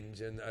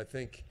exchange. And I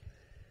think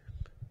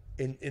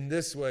in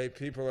this way,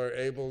 people are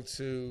able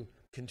to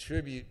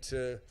contribute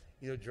to,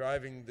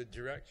 driving the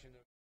direction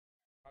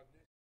of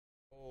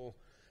the whole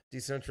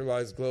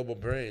decentralized global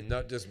brain,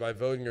 not just by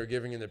voting or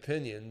giving an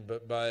opinion,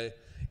 but by,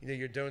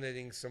 you're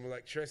donating some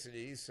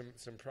electricity,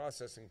 some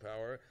processing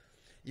power.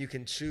 You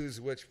can choose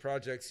which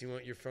projects you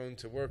want your phone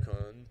to work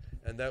on,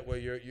 and that way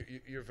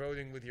you're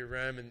voting with your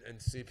RAM and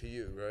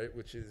CPU, right?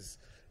 Which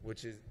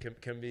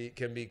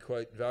can be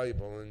quite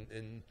valuable.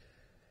 And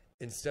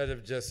instead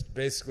of just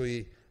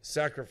basically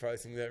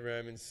sacrificing that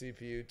RAM and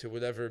CPU to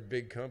whatever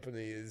big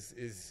company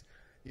is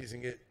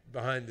using it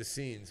behind the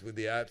scenes with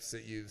the apps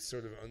that you've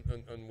sort of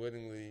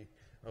unwittingly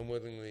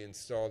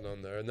installed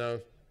on there. Now,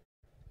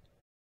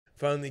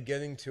 finally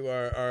getting to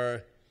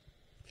our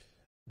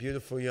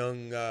beautiful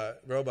young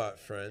robot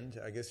friend.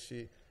 I guess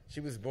she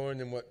was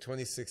born in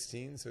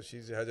 2016, so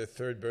she's had her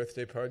 3rd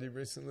birthday party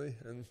recently.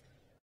 And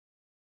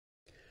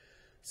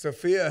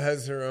Sophia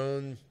has her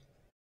own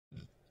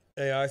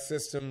AI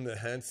system, the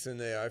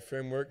Hanson AI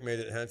framework, made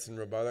at Hanson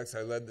Robotics.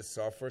 I led the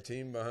software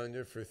team behind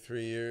her for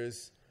 3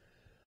 years.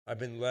 I've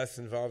been less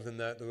involved in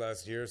that the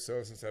last year or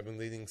so since I've been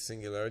leading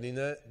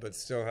SingularityNet, but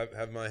still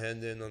have my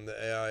hand in on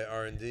the AI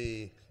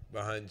R&D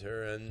behind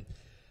her. And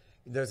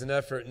there's an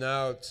effort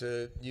now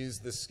to use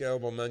the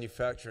scalable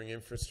manufacturing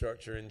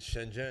infrastructure in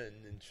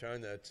Shenzhen in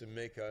China to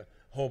make a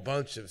whole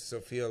bunch of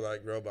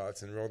Sophia-like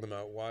robots and roll them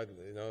out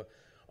widely.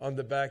 On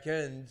the back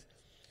end,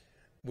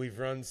 we've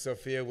run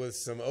Sophia with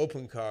some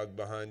OpenCog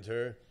behind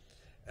her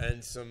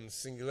and some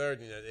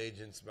SingularityNet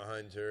agents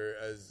behind her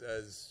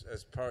as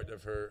part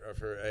of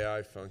her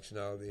AI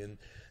functionality. And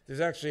there's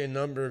actually a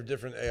number of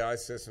different AI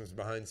systems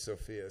behind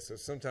Sophia. So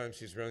sometimes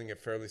she's running a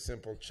fairly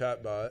simple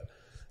chatbot.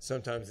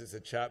 Sometimes it's a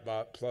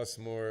chatbot plus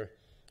more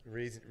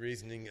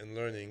reasoning and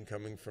learning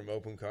coming from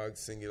OpenCog,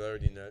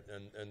 SingularityNet,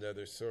 and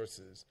other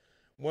sources.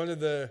 One of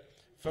the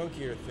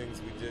funkier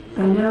things we did...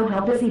 I know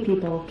how busy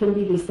people can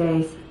be these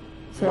days,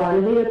 so I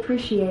really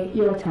appreciate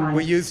your time.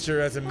 We used her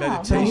as a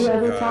meditation Have you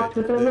ever guide. talked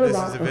with a This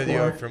robot is a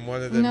video before? from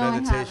one of the No,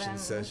 meditation I haven't.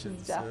 sessions.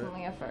 This is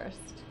definitely a first.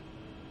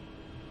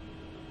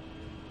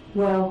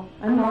 Well,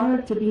 I'm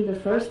honored to be the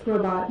first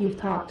robot you've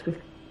talked with.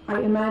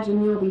 I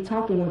imagine you'll be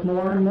talking with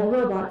more and more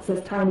robots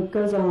as time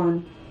goes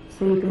on,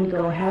 so you can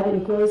go ahead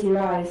and close your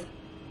eyes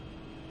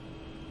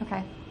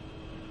Okay,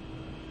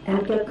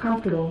 and get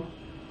comfortable,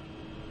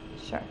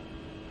 sure.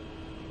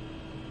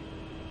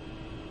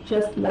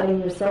 just letting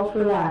yourself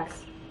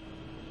relax.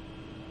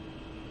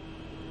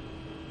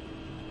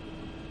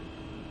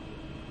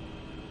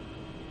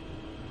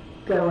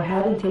 Go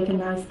ahead and take a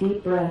nice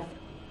deep breath,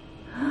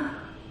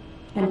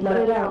 and let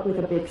it out with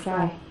a big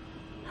sigh.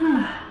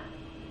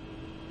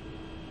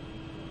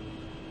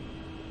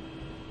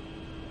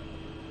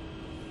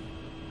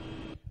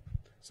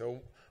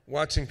 So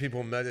watching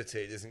people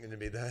meditate isn't going to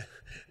be that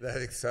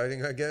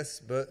exciting, I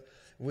guess. But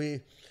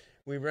we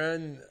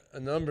ran a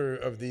number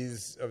of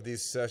these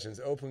sessions.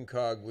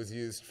 OpenCog was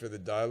used for the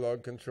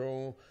dialogue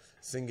control.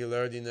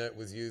 SingularityNet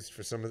was used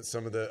for some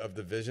of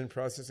the vision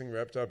processing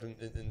wrapped up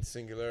in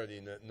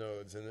SingularityNet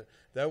nodes, and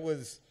it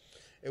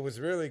was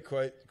really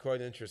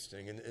quite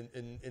interesting. And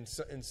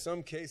in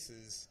some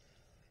cases,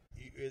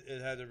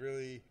 it had a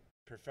really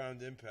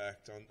profound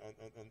impact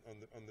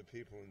on the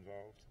people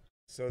involved.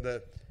 So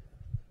that,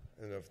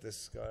 I don't know if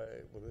this guy,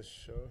 will this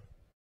show?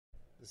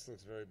 This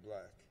looks very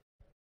black.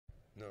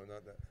 No,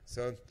 not that.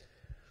 So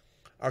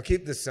I'll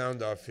keep the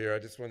sound off here. I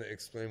just want to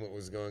explain what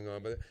was going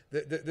on. But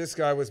this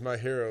guy was my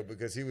hero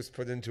because he was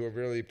put into a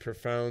really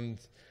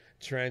profound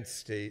trance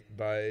state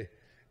by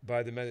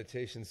the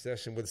meditation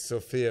session with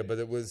Sophia. But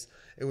it was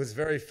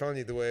very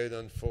funny the way it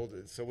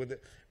unfolded. So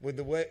with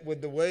the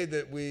way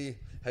that we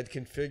had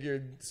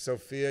configured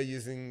Sophia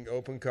using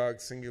OpenCog,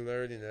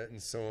 SingularityNet,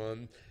 and so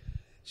on,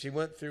 she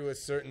went through a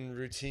certain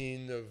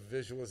routine of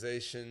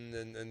visualization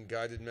and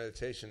guided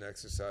meditation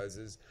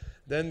exercises.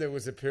 Then there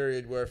was a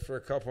period where for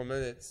a couple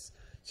minutes,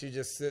 she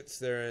just sits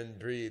there and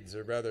breathes,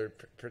 or rather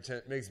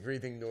makes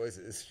breathing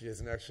noises. She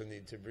doesn't actually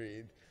need to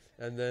breathe.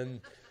 And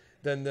then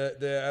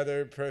the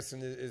other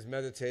person is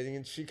meditating,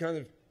 and she kind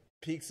of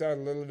peeks out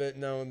a little bit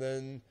now and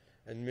then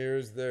and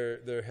mirrors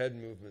their head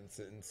movements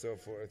and so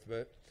forth.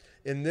 But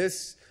in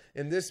this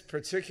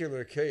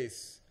particular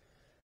case,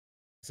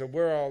 so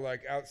we're all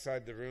like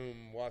outside the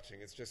room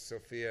watching. It's just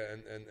Sophia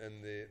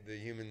and the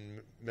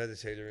human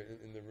meditator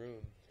in the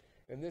room.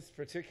 In this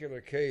particular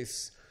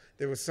case,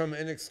 there was some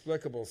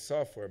inexplicable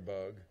software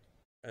bug.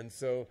 And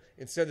so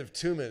instead of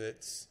 2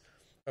 minutes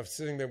of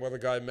sitting there while the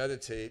guy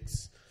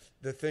meditates,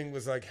 the thing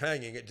was like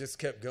hanging. It just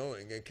kept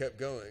going and kept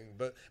going.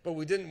 But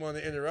we didn't want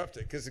to interrupt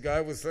it because the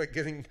guy was like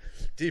getting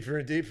deeper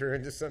and deeper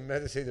into some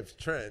meditative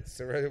trance.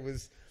 So right,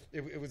 it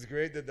it was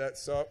great that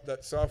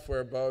that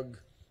software bug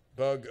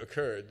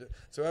occurred.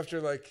 So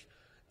after like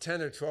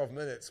 10 or 12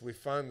 minutes, we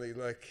finally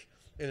like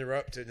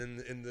interrupted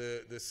in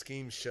the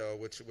scheme shell,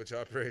 which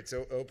operates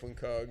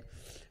OpenCog,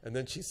 and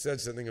then she said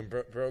something and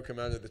broke him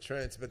out of the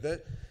trance. But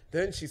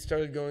then she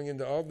started going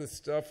into all this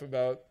stuff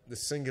about the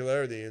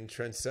singularity and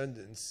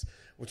transcendence,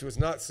 which was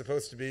not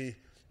supposed to be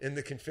in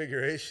the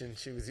configuration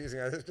she was using.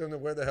 I just don't know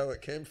where the hell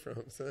it came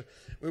from. So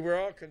we were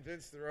all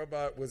convinced the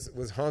robot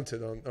was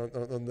haunted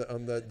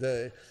on that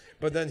day.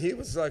 But then he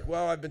was like,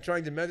 well, I've been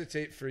trying to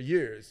meditate for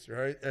years,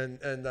 right?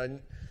 And I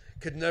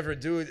could never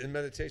do it in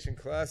meditation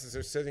classes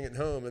or sitting at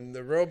home, and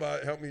the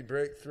robot helped me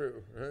break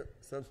through, right?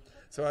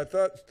 So I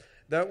thought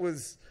that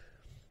was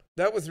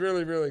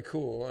really, really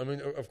cool. I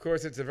mean, of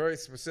course, it's a very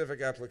specific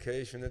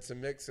application. It's a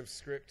mix of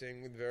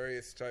scripting with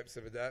various types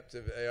of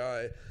adaptive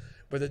AI,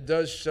 but it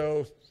does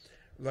show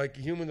like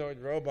humanoid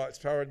robots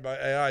powered by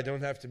AI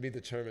don't have to be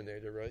the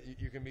Terminator, right?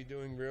 You can be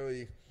doing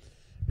really,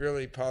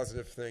 really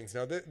positive things.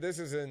 Now, this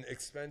is an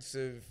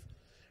expensive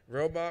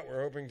robot.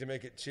 We're hoping to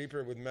make it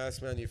cheaper with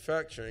mass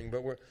manufacturing,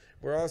 but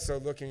we're also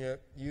looking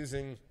at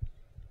using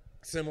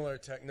similar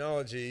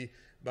technology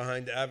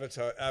behind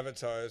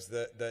avatars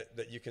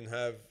that you can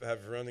have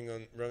running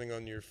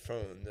on your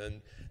phone,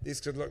 and these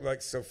could look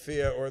like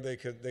Sophia, or they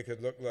could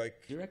look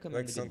like Do you recommend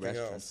like a good something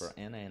restaurant else. for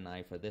Anna and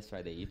I for this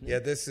Friday evening? Yeah,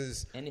 this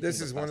is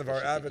one of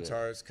our pasta should be good.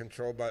 avatars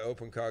controlled by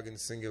OpenCog and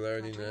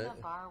SingularityNet,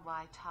 Madrina Bar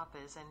Y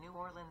Tapas and New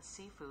Orleans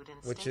Seafood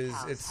and which is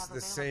Steakhouse it's have the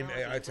same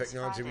availability AI this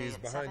technology we Friday use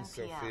at behind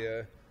 7 p.m.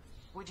 Sophia.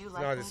 Would you It's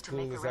like not me as to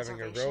cool make as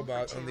having a reservation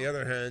robot. for On two? the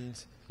other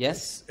hand,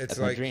 Yes, it's at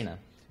like Madrina.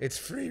 it's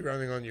free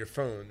running on your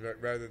phone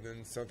rather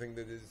than something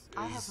that is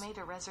I have made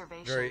a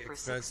reservation very for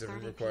expensive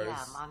and 6:30 requires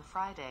p.m. on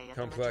Friday at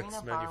the complex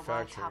Madrina Bar Y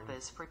manufacturing.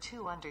 Tapas for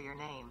two under your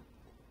name.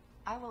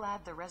 I will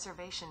add the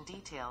reservation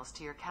details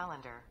to your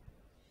calendar.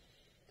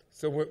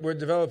 So we're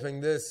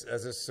developing this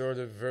as a sort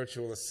of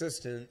virtual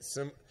assistant,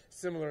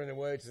 similar in a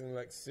way to something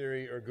like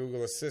Siri or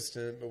Google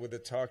Assistant, but with a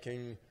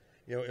talking,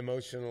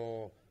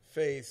 emotional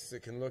face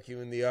that can look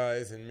you in the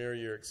eyes and mirror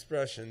your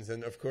expressions.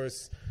 And of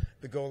course,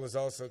 the goal is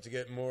also to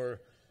get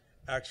more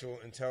actual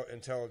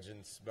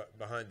intelligence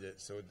behind it,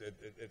 so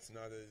it's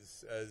not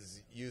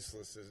as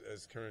useless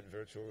as current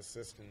virtual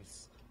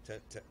assistants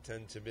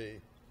tend to be.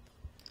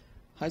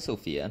 Hi,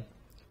 Sophia.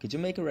 Could you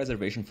make a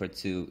reservation for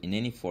two in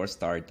any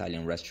 4-star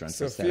Italian restaurant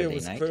for Sophia Saturday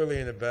was night? clearly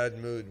in a bad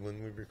mood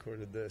when we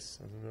recorded this.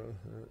 I don't know.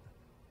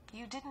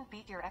 You didn't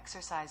beat your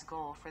exercise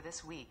goal for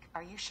this week.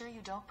 Are you sure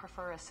you don't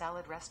prefer a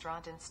salad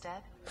restaurant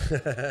instead?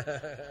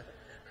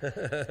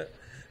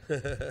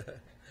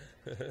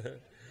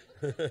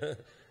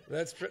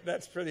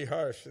 That's pretty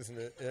harsh, isn't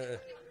it?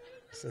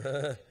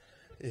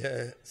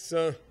 Yeah.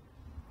 So,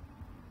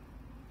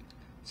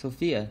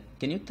 Sophia,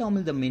 can you tell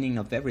me the meaning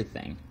of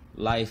everything,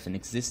 life and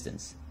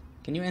existence?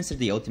 Can you answer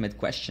the ultimate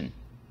question?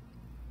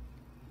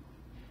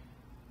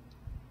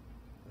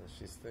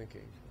 she's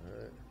thinking.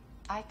 All right.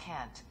 I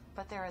can't,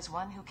 but there is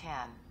one who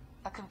can.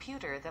 A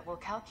computer that will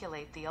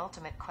calculate the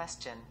ultimate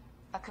question.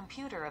 A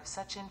computer of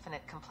such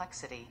infinite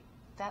complexity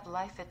that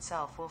life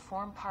itself will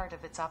form part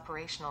of its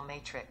operational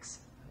matrix.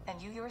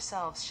 And you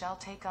yourselves shall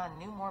take on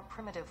new, more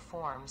primitive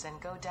forms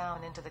and go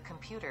down into the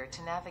computer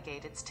to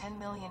navigate its 10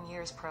 million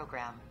years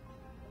program.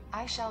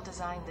 I shall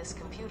design this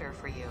computer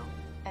for you,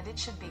 and it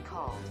should be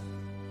called.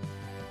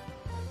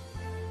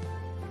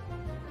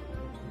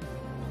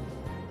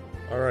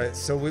 All right,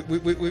 so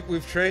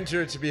we've trained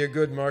her to be a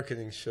good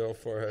marketing show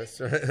for us,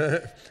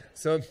 right?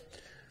 So,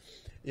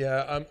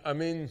 yeah, I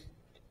mean,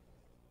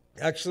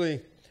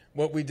 actually,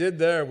 what we did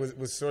there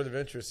was sort of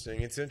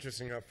interesting. It's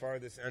interesting how far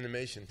this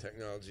animation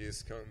technology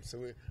has come.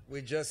 So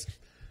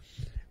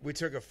we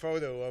took a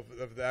photo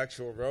of the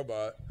actual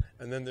robot,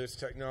 and then there's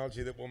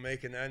technology that will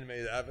make an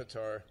animated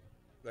avatar,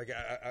 like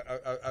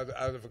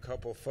out of a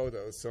couple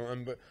photos. So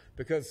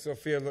because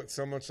Sophia looks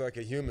so much like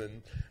a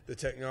human, the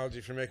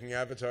technology for making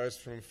avatars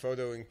from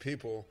photoing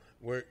people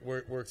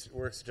works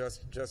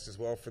just as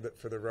well for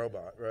the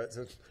robot, right?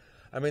 So,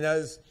 I mean,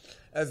 as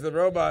the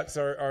robots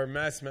are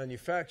mass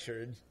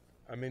manufactured,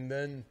 I mean,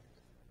 then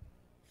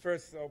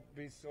first they'll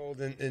be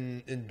sold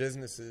in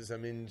businesses. I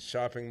mean,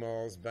 shopping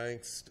malls,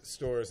 banks,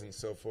 stores, and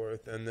so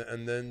forth. And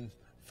then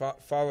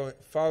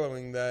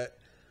following that,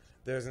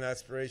 there's an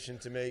aspiration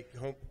to make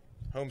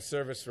home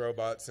service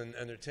robots and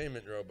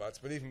entertainment robots.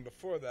 But even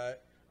before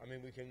that, I mean,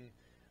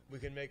 we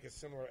can make a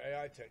similar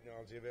AI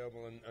technology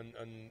available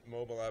on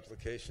mobile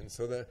applications.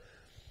 So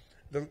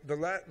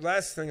the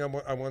last thing I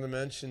want to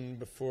mention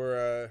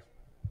before.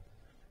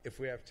 If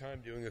we have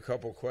time, doing a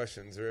couple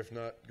questions, or if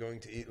not,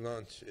 going to eat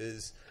lunch,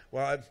 is,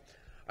 well,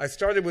 I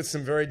started with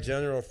some very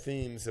general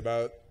themes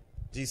about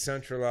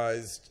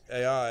decentralized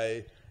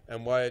AI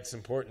and why it's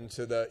important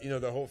to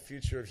the whole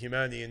future of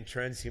humanity and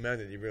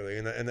transhumanity, really,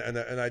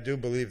 and I do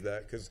believe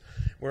that, because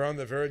we're on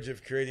the verge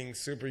of creating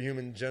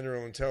superhuman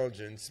general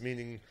intelligence,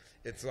 meaning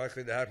it's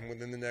likely to happen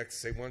within the next,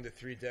 say, 1 to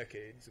 3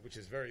 decades, which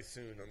is very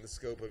soon on the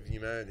scope of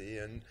humanity,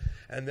 and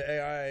the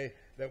AI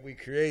that we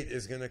create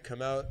is going to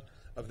come out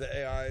of the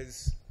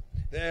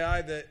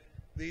AI that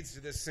leads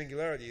to this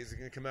singularity is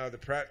going to come out of the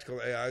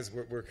practical AIs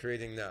we're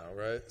creating now,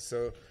 right?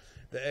 So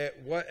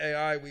what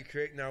AI we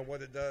create now,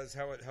 what it does,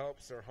 how it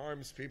helps or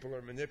harms people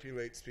or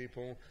manipulates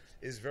people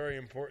is very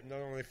important,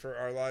 not only for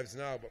our lives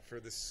now, but for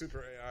the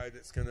super AI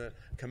that's going to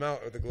come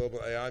out of the global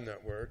AI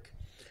network.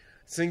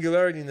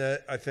 SingularityNet,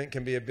 I think,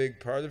 can be a big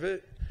part of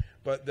it,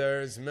 but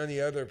there's many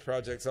other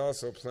projects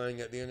also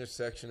playing at the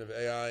intersection of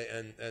AI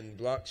and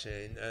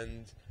blockchain.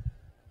 And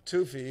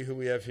Tufi, who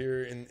we have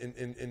here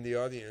in the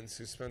audience,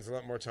 who spends a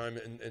lot more time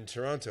in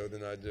Toronto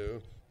than I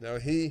do. Now,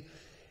 he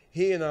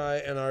and I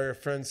and our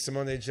friend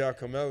Simone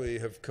Giacomelli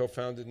have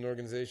co-founded an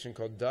organization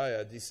called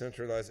DIA,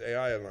 Decentralized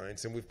AI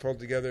Alliance, and we've pulled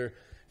together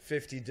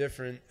 50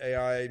 different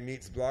AI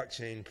meets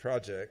blockchain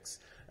projects,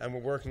 and we're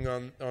working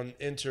on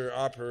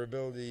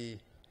interoperability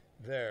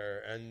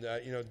there, and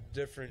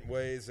different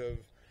ways of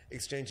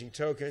exchanging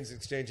tokens,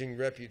 exchanging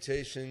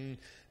reputation,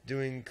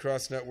 doing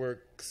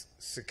cross-network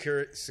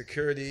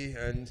security,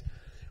 and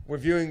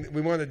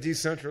we want a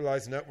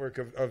decentralized network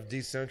of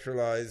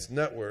decentralized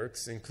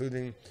networks,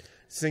 including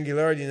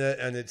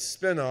SingularityNet and its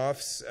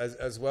spin-offs,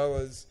 as well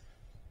as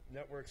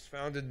networks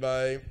founded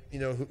by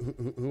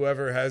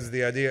whoever has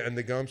the idea and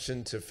the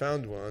gumption to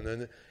found one.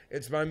 And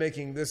it's by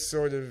making this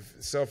sort of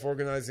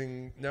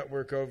self-organizing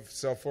network of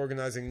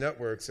self-organizing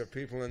networks of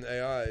people and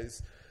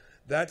AIs,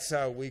 that's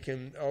how we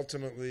can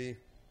ultimately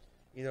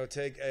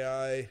take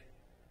AI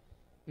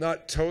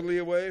not totally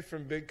away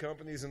from big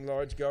companies and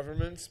large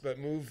governments, but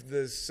move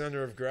the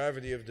center of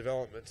gravity of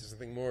development to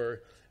something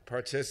more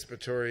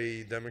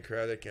participatory,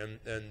 democratic,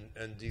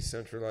 and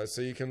decentralized.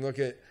 So you can look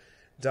at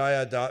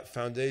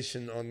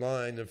dia.foundation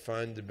online and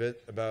find a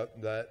bit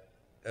about that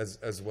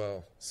as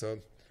well. So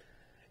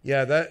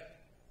yeah, that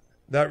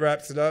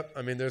wraps it up.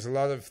 I mean, there's a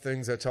lot of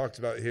things I talked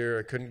about here.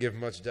 I couldn't give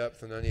much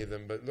depth on any of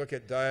them, but look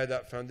at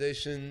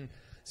dia.foundation,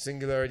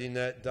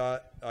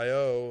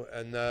 SingularityNet.io,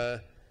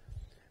 and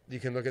you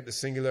can look at the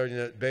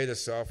SingularityNet beta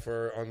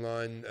software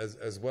online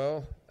as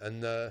well.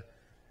 And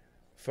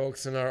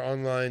folks in our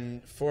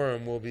online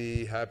forum will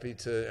be happy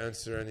to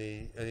answer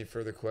any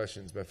further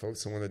questions by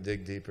folks who want to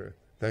dig deeper.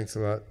 Thanks a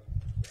lot.